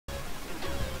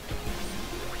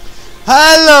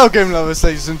Hello game lovers,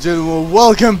 ladies and gentlemen,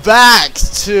 welcome back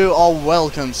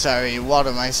to, sorry, what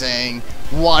am I saying?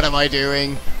 What am I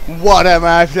doing? What am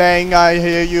I playing, I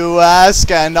hear you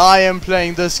ask, and I am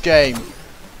playing this game.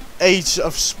 Ace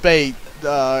of Spades,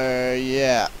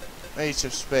 yeah, Ace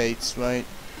of Spades, right?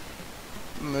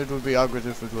 It would be awkward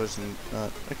if it wasn't,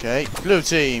 okay. Blue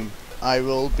team, I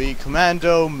will be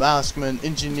Commando, Maskman,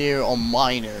 Engineer, or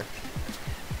Miner.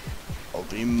 I'll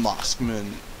be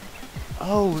Maskman.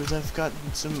 Oh, they've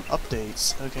gotten some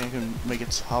updates. Okay, I can make a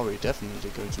tower. Definitely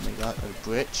going to make that a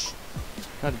bridge.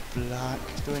 Not black.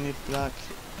 Do I need black?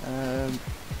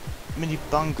 Mini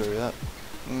bunker. That.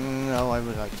 No, I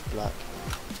would like black.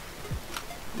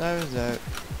 There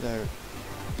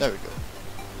we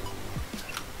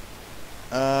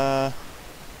go.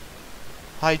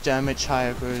 High damage, high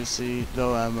accuracy,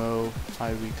 low ammo,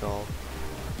 high recall.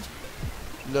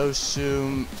 Low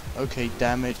zoom, okay,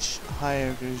 damage,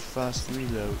 higher fast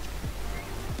reload.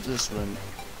 This one.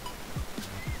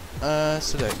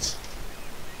 Select.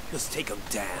 Let's take him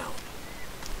down.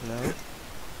 Hello?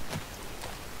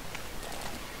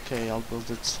 Okay, I'll build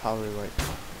a tower right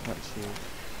here.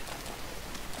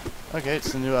 Okay,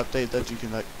 it's a new update that you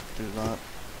can, like, do that.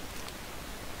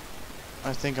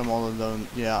 I think I'm all alone.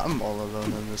 Yeah, I'm all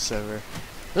alone on the server.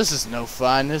 This is no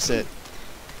fun, is it?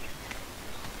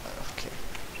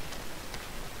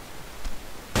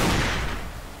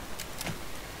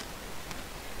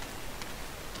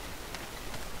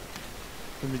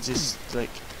 Let me just like,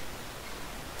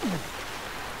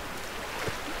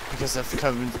 because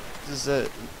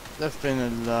there've been a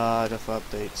lot of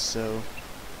updates, so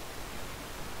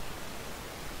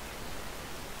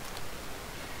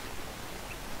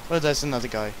oh, there's another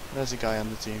guy. There's a guy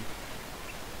on the team.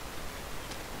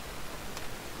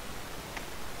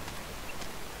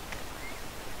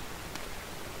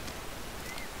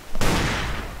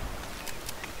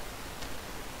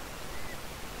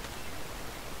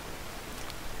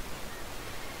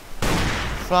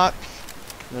 Fuck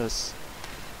this.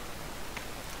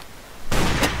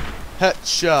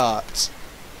 Headshot.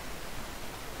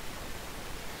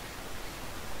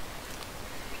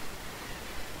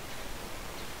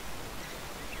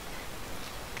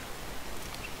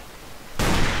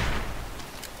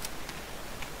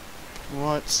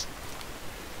 What?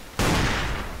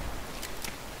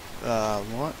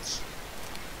 What?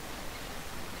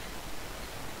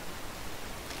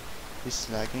 He's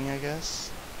lagging, I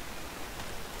guess.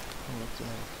 What the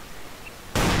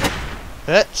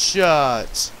hell?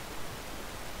 Headshot!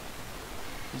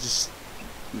 He just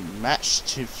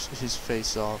matched his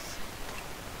face off.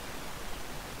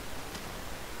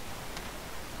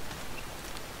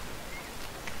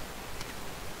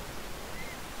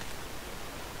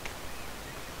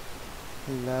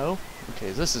 Hello?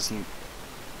 Okay, this isn't...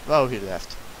 Oh, he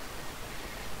left.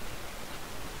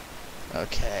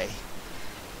 Okay.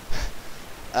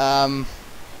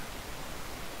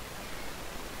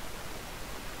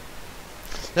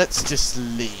 Let's just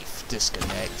leave,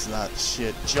 disconnect that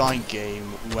shit, join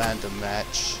game, random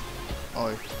match,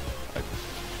 or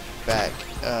back,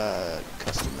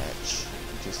 custom match,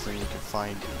 just then you can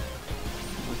find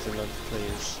with a lot of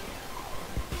players.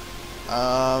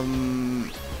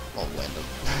 Well, random.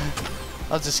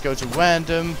 I'll just go to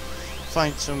random,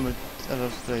 find some other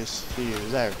place here,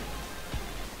 there.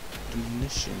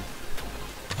 Munition.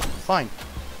 Fine.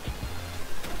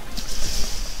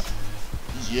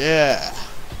 Yeah.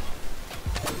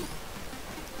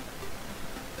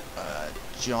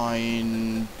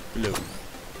 Join blue.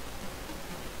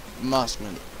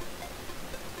 Maskman.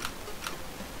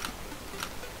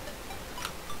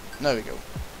 There we go.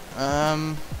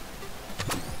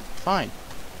 Fine.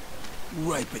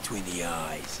 Right between the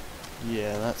eyes.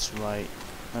 Yeah, that's right.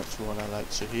 That's what I like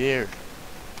to hear.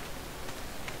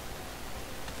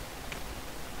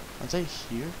 Are they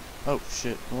here? Oh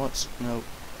shit, what? No.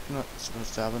 Not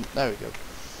supposed to happen. There we go.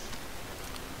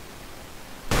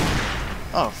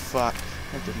 Oh fuck.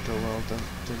 That didn't go well done,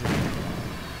 did it?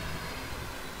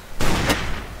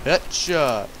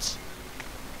 Headshot!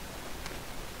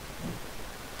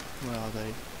 Where are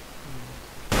they?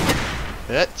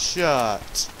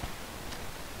 Headshot!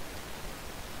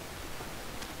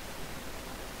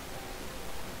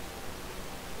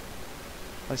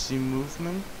 I see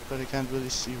movement, but I can't really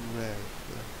see where.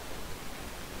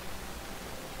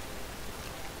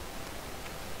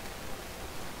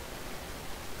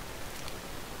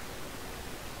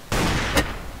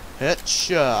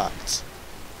 Headshot!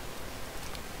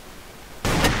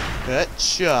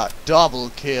 Headshot!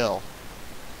 Double kill!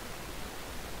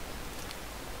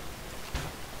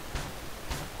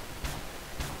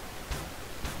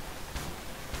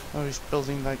 Oh, he's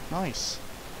building like nice.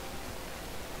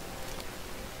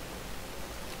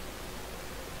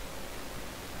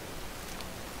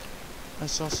 I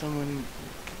saw someone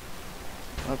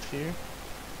up here.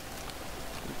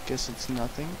 Guess it's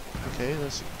nothing. Okay,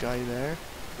 there's a guy there.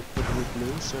 But with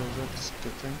blue, so that's a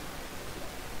good thing.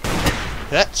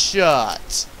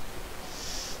 Headshot!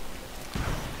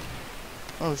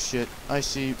 Oh shit, I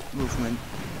see movement.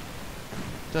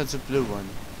 That's a blue one.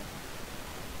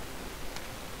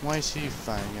 Why is he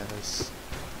firing at us?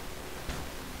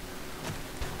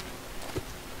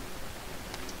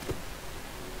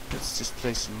 Let's just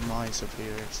place some mines up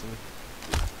here actually.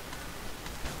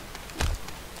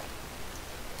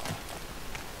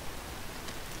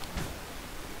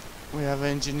 We have an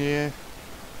engineer.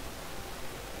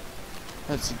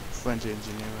 That's a friendly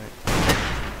engineer, right?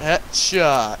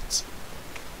 Headshot!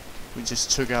 We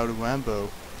just took out a Rambo.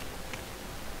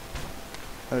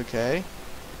 Okay.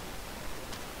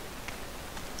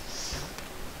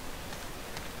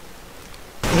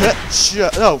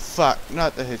 Headshot! Oh fuck,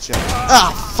 not the headshot.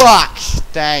 Ah fuck!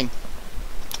 Dang.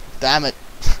 Damn it.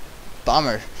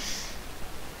 Bummer.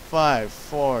 5,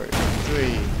 4,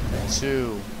 3,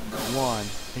 2, 1.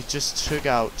 He just took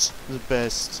out the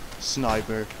best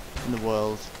sniper in the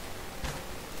world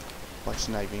by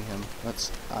sniping him.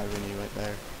 That's irony right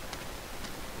there.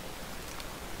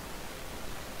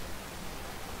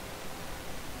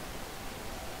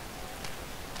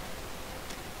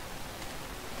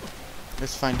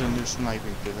 Let's find a new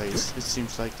sniping place. It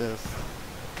seems like they've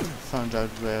found out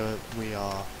where we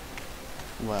are.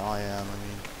 Where I am, I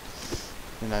mean.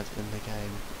 You're not in the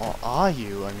game. Or are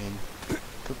you? I mean,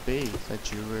 could be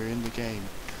that you were in the game.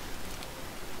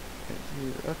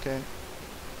 Okay.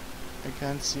 I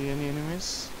can't see any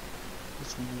enemies.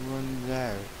 There's one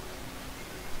there.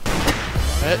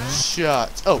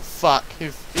 Headshot! Oh fuck!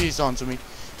 He's onto me.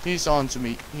 He's onto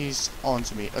me. He's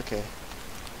onto me. Okay.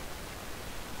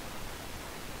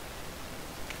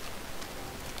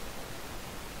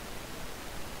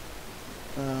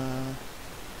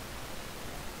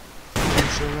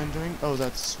 Surrendering. Oh,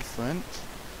 that's a friend.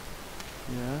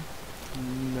 Yeah.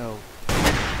 No.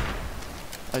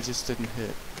 I just didn't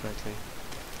hit correctly.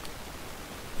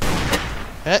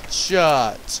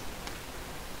 Headshot!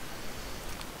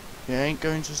 You ain't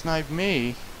going to snipe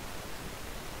me.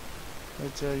 I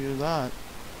tell you that.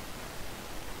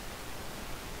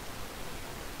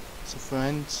 It's a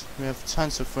friend. We have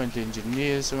tons of friendly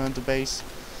engineers around the base.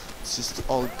 It's just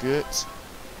all good.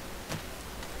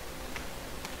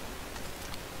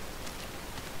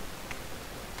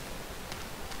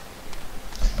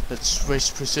 Let's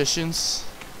switch positions.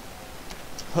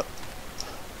 Huh.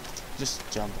 Just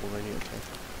jump already, okay.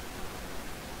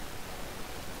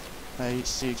 I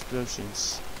see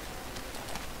explosions.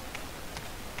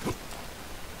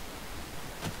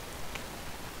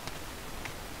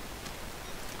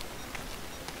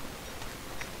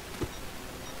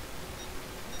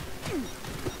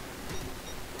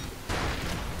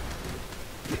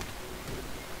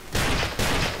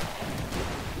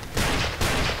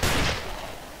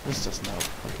 This doesn't help,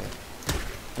 okay.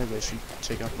 Maybe I should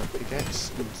take out my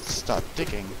pickaxe and start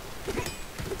digging.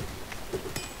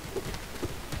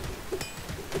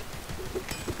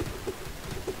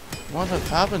 What have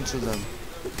happened to them?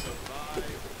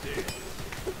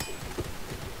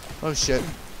 Oh shit.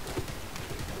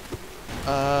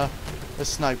 A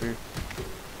sniper.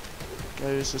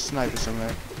 There is a sniper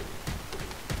somewhere.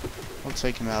 I'll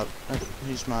take him out.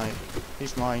 He's mine.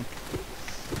 He's mine.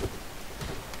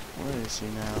 Where is he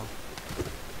now?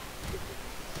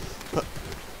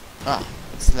 Ah,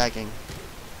 it's lagging.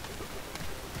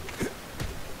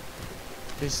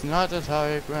 He's not at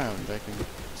higher ground, I can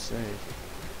say.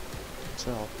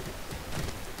 Tell.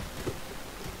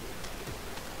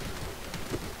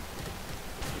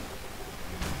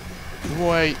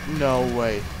 Wait, no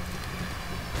way.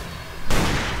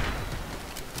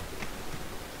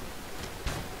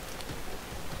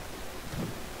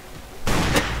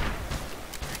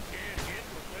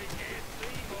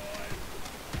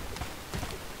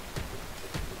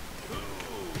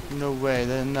 No way,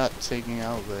 they're not taking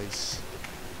our base.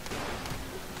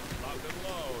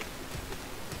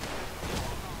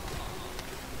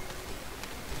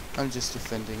 I'm just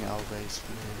defending our base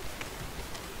from here.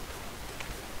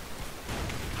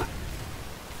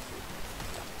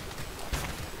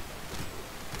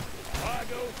 I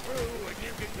go through and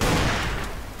you can go.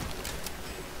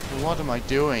 What am I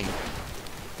doing?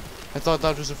 I thought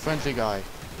that was a friendly guy.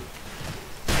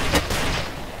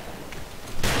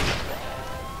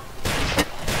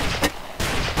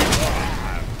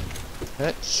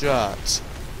 Headshot.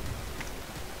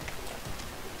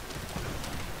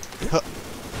 Huh.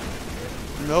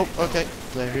 Nope, okay.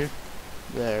 They're here.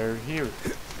 They're here.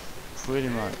 Pretty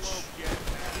much.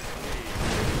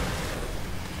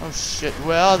 Oh shit,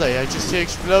 where are they? I just hear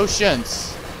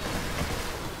explosions.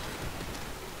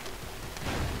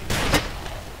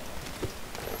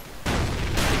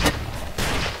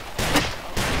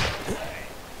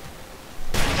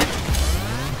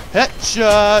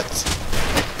 Headshot!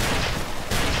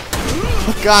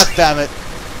 God damn it.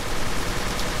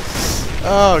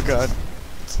 Oh god.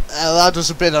 That was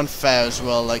a bit unfair as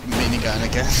well, like minigun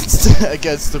against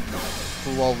against the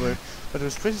revolver. But it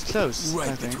was pretty close, Right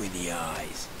I think. between the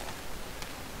eyes.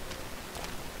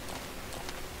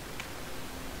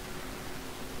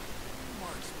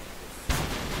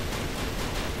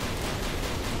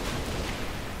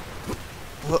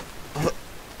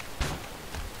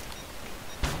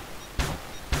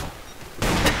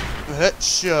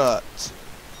 Headshot!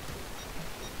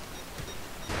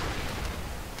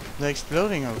 They're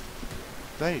exploding our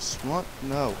place. What?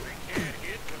 No.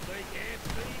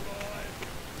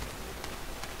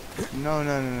 No,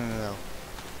 no, no, no, no.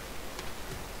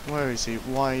 Where is he?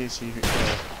 Why is he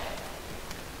there?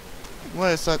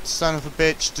 Where is that son of a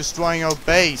bitch destroying our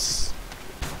base?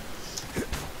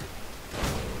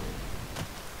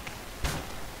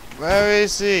 Where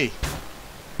is he?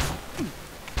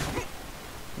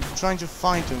 I'm trying to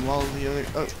find him while the other...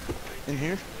 Oh, in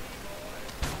here?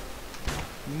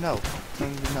 No,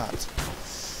 apparently not.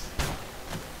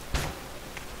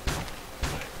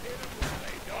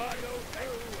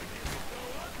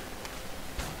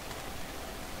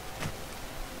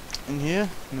 In here?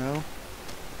 No.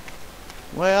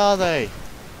 Where are they?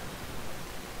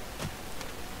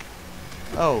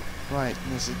 Oh, right,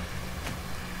 there's a...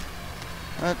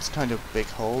 That's kind of a big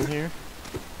hole here.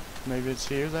 Maybe it's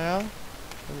here they are?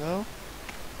 Hello?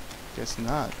 Guess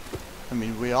not. I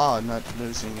mean, we are not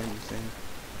losing anything.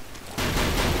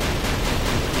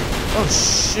 Oh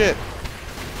shit!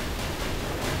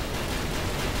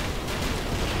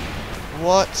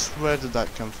 What? Where did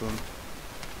that come from?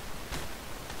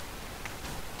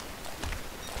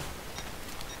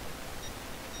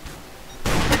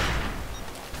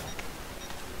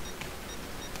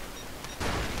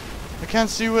 I can't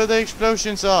see where the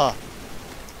explosions are.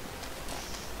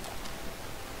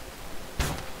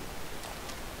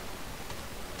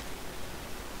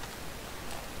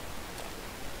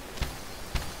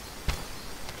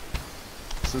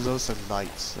 So those are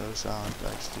lights, those aren't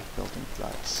actually building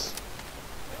blocks.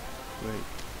 Wait.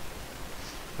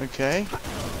 Okay.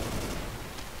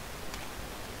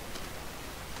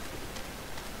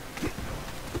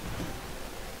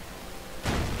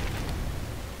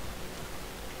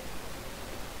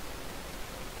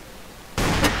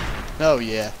 Oh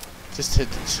yeah, just hit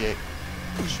the chick.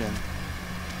 Chin.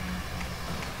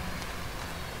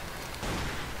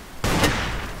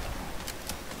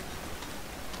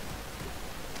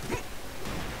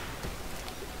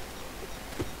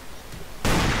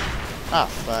 Ah,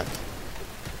 fuck.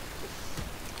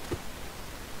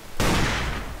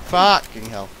 Fucking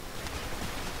hell.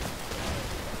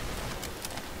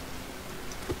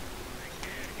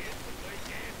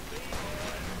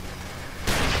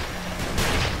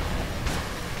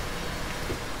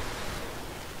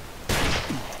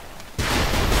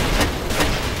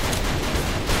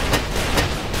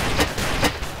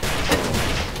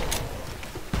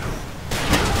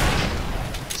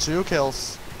 Two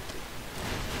kills.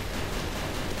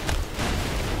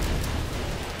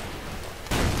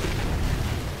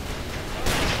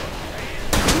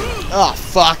 Oh,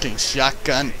 fucking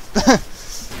shotgun.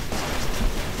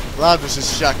 That was a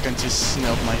shotgun just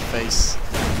snubbed my face.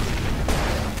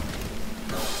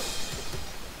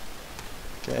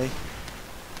 Okay.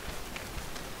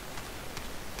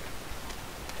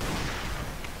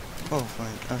 Oh,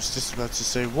 fine. I was just about to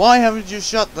say, why haven't you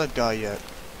shot that guy yet?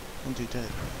 And you did.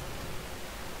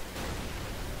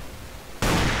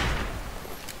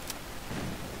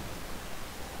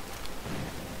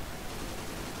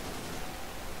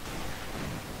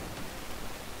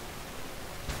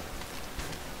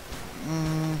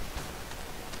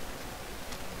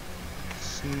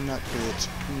 It's not good.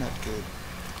 Not good.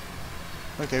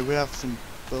 Okay, we have some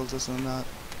builders on that.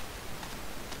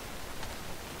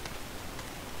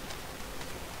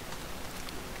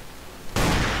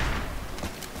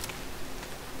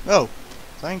 Oh,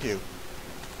 thank you.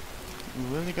 You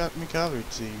really got me covered,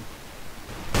 team.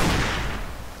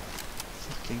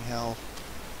 Fucking hell.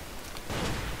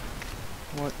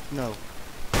 What? No.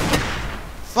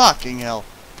 Fucking hell.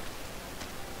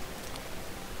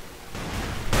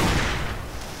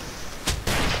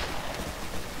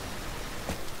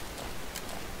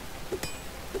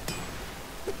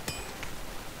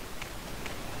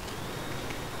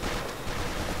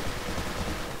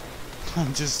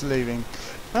 I'm just leaving.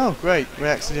 Oh, great. We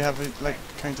actually have a, like,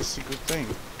 kind of secret thing.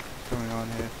 going on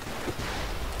here?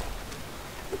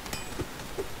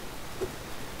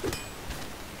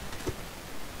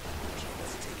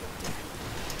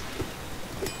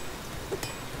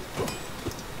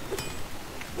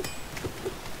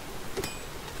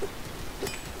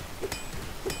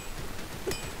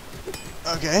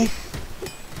 Okay.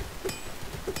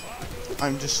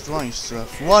 I'm destroying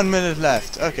stuff. 1 minute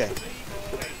left. Okay.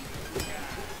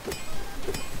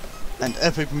 And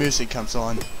epic music comes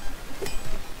on.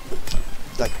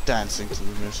 Like dancing to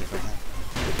the music right now.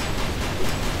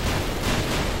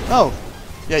 Oh,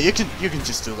 yeah, you can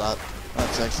just do that.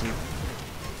 That's actually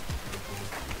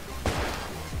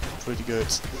pretty good.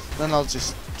 Then I'll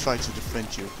just try to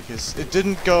defend you because it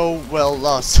didn't go well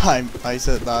last time I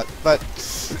said that. But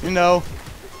you know.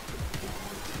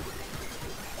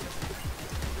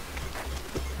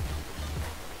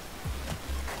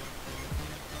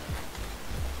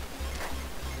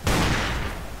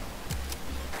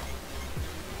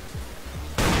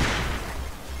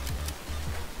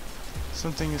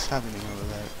 Something is happening over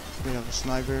there. We have a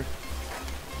sniper.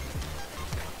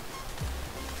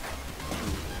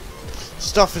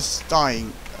 Stuff is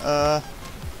dying. I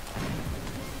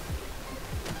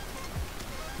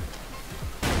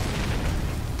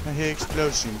hear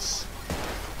explosions.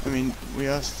 I mean, we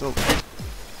are still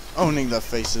owning their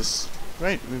faces.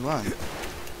 Great, we won.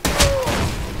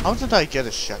 How did I get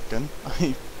a shotgun?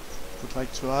 I would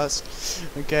like to ask.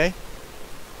 Okay.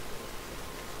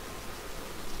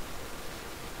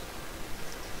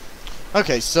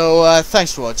 Okay, so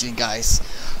thanks for watching, guys.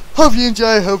 Hope you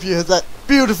enjoy, hope you hit that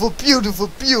beautiful, beautiful,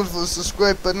 beautiful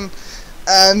subscribe button.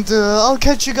 And I'll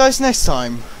catch you guys next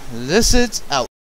time. This is out.